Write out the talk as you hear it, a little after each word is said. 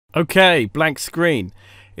Okay, blank screen.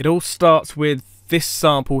 It all starts with this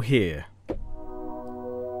sample here,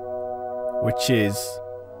 which is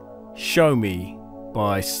Show Me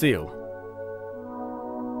by Seal.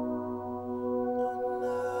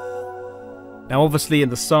 Now obviously in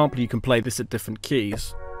the sample you can play this at different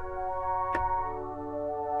keys.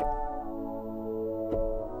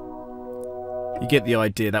 You get the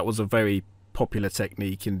idea. That was a very popular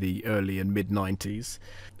technique in the early and mid 90s.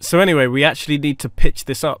 So anyway, we actually need to pitch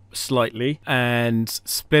this up slightly and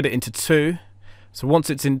split it into two. So once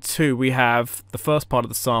it's in two, we have the first part of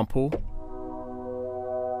the sample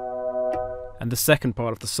and the second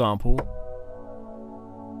part of the sample,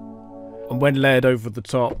 and when layered over the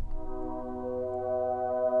top,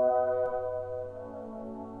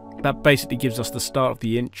 that basically gives us the start of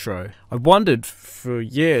the intro. I wondered for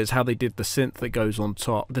years how they did the synth that goes on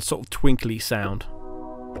top, the sort of twinkly sound.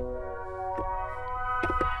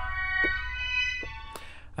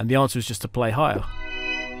 And the answer is just to play higher.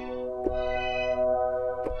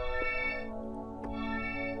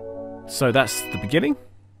 So that's the beginning.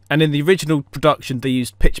 And in the original production they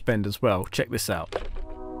used pitch bend as well. Check this out.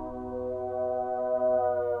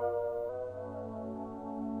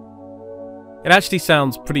 It actually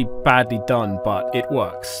sounds pretty badly done, but it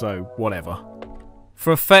works, so whatever.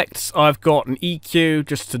 For effects, I've got an EQ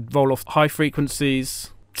just to roll off high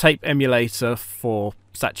frequencies, tape emulator for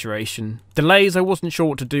saturation. Delays, I wasn't sure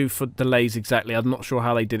what to do for delays exactly. I'm not sure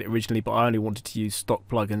how they did it originally, but I only wanted to use stock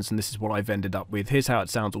plugins, and this is what I've ended up with. Here's how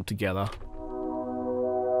it sounds all together.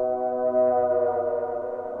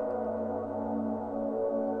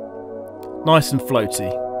 Nice and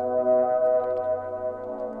floaty.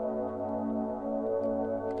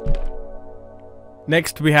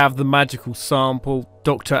 Next we have the magical sample,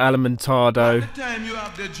 Dr. Alimentado. At the time you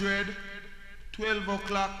have the Dred, 12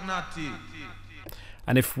 o'clock natty.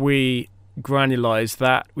 And if we granulize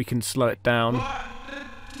that, we can slow it down. What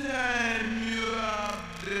the time you have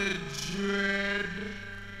the Dred.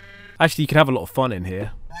 Actually, you can have a lot of fun in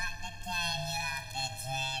here.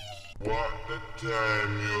 What the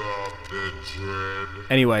time you have the Dred.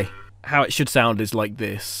 Anyway, how it should sound is like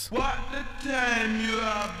this. What the time you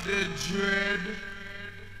have the Dred.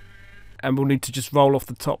 And we'll need to just roll off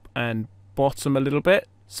the top and bottom a little bit.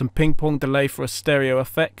 Some ping pong delay for a stereo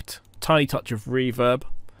effect. Tiny touch of reverb.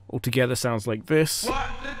 Altogether sounds like this.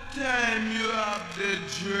 What the time you have the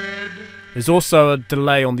Dred. There's also a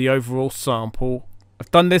delay on the overall sample.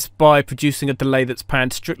 I've done this by producing a delay that's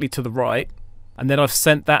panned strictly to the right, and then I've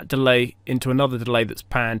sent that delay into another delay that's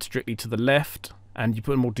panned strictly to the left, and you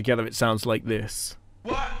put them all together, it sounds like this.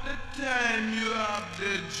 What the time you have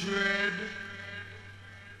the Dred.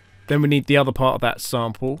 Then we need the other part of that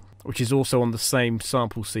sample, which is also on the same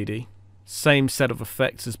sample CD. Same set of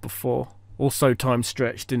effects as before. Also time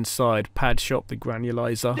stretched inside Pad Shop, the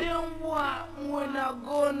granulizer. Then walk when a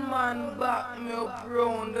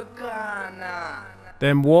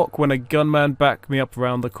gunman back me up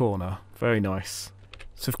around the corner. Very nice.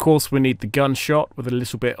 So of course we need the gunshot with a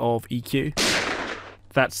little bit of EQ.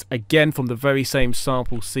 That's again from the very same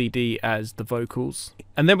sample CD as the vocals.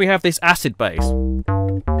 And then we have this acid bass,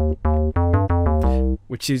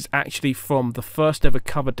 which is actually from the first ever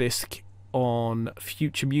cover disc on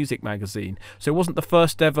Future Music magazine. So it wasn't the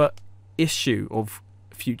first ever issue of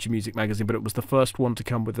Future Music magazine, but it was the first one to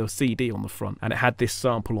come with a CD on the front, and it had this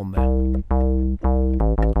sample on there.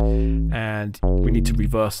 And we need to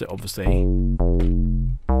reverse it, obviously.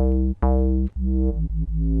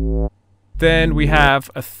 Then we have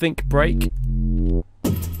a think break.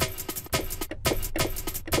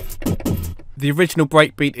 The original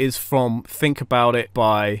breakbeat is from Think About It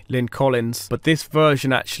by Lynn Collins, but this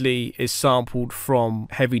version actually is sampled from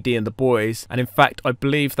Heavy D and the Boys, and in fact I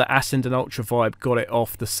believe that Asend and Ultravibe got it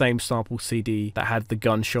off the same sample CD that had the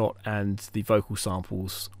gunshot and the vocal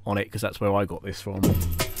samples on it, because that's where I got this from.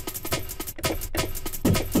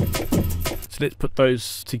 So let's put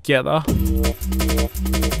those together.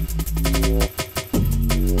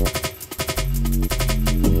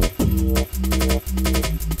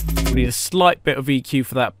 We need a slight bit of EQ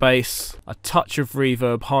for that bass, a touch of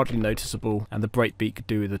reverb, hardly noticeable, and the breakbeat could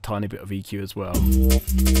do with a tiny bit of EQ as well.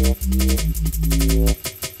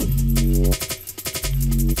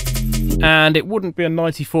 And it wouldn't be a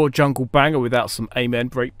 94 jungle banger without some Amen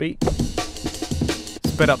breakbeat.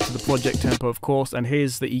 Sped up to the project tempo, of course, and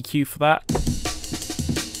here's the EQ for that.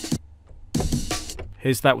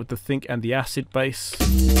 Here's that with the think and the acid bass.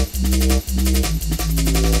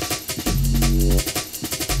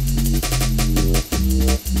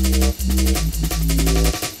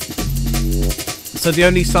 So the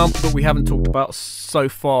only sample that we haven't talked about so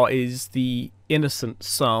far is the Innocent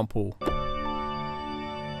sample.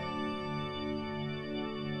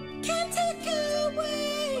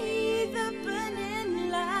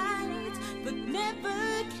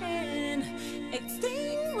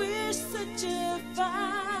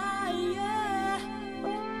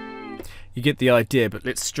 You get the idea, but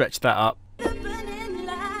let's stretch that up.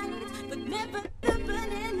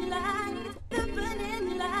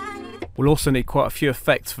 We'll also need quite a few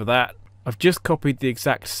effects for that. I've just copied the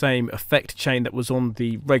exact same effect chain that was on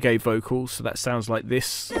the reggae vocals, so that sounds like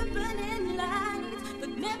this.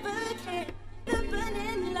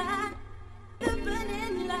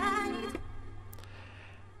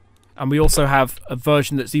 And we also have a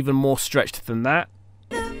version that's even more stretched than that.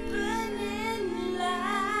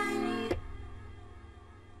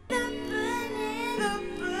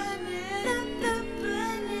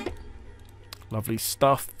 Lovely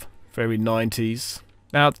stuff, very 90s.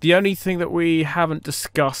 Now, the only thing that we haven't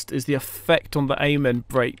discussed is the effect on the Amen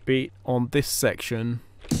breakbeat on this section.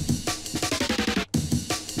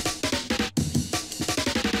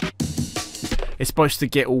 It's supposed to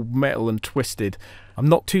get all metal and twisted. I'm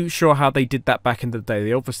not too sure how they did that back in the day.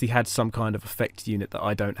 They obviously had some kind of effect unit that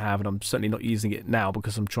I don't have, and I'm certainly not using it now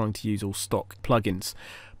because I'm trying to use all stock plugins.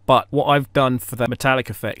 But what I've done for the metallic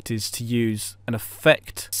effect is to use an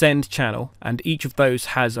effect send channel, and each of those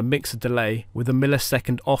has a mixer delay with a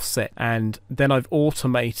millisecond offset, and then I've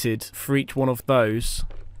automated for each one of those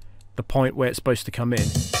the point where it's supposed to come in.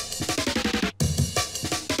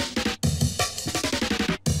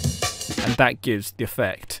 And that gives the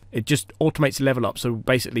effect. It just automates the level up, so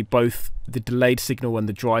basically both the delayed signal and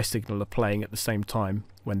the dry signal are playing at the same time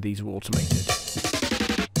when these are automated.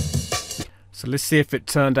 So let's see if it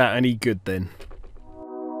turned out any good then.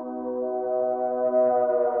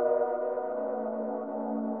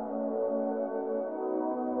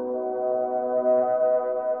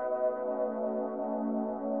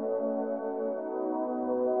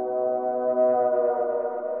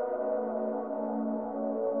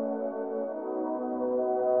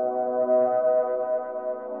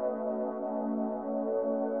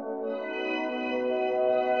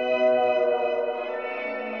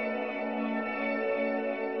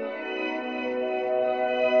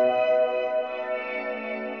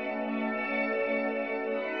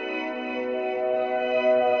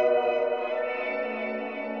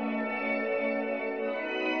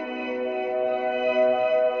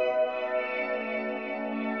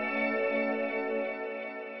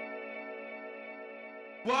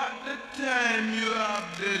 What the time you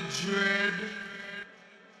have the dread?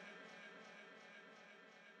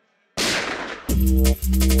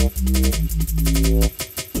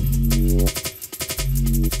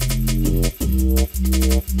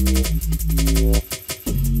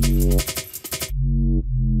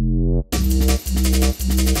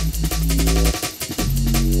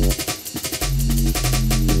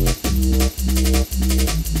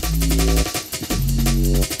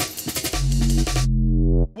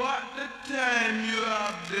 What the time you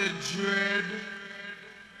have the dread?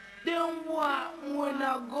 Then what when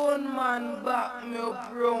a gunman back me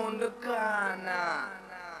up round the corner?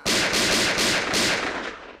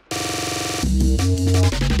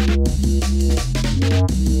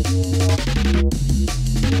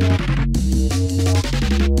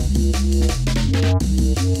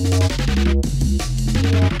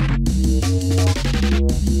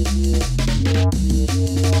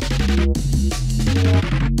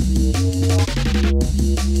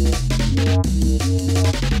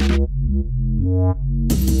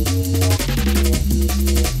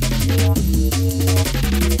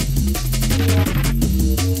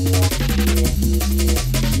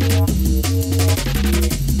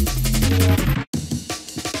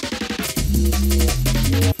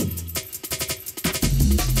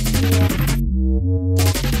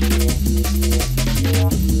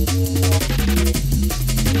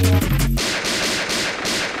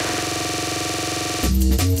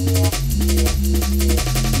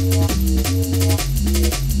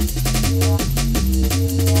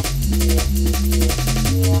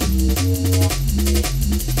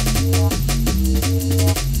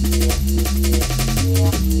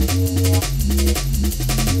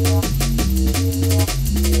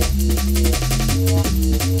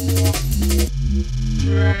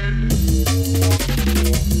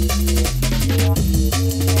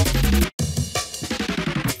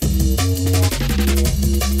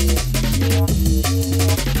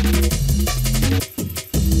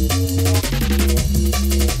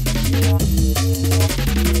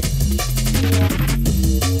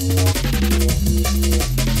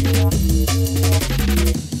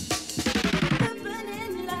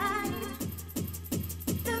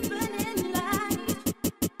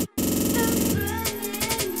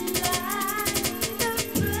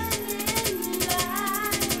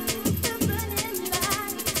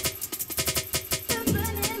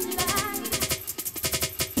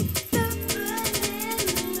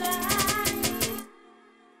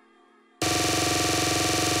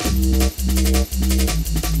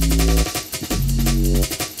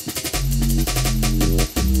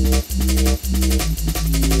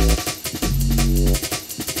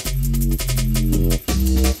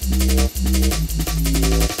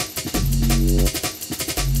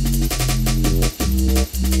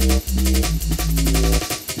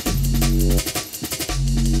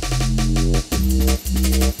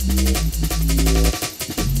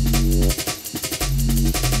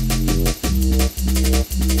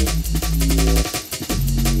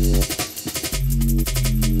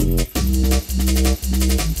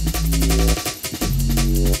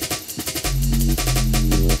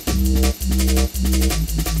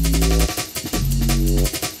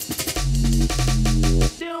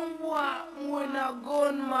 a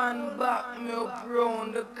gunman back me up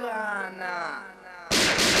round the corner.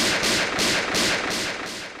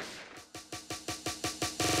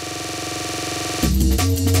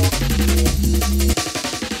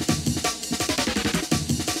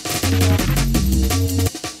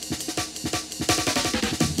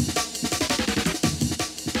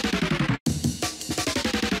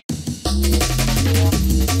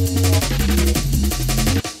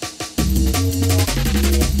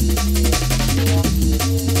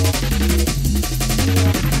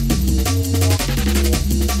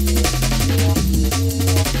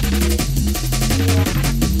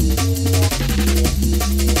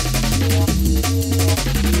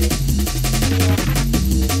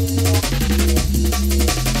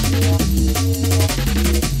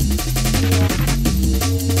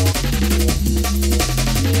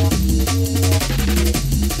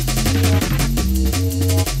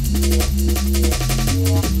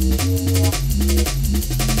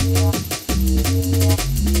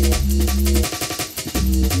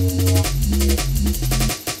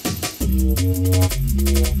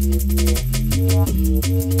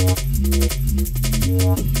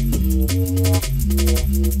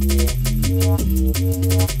 Yeah.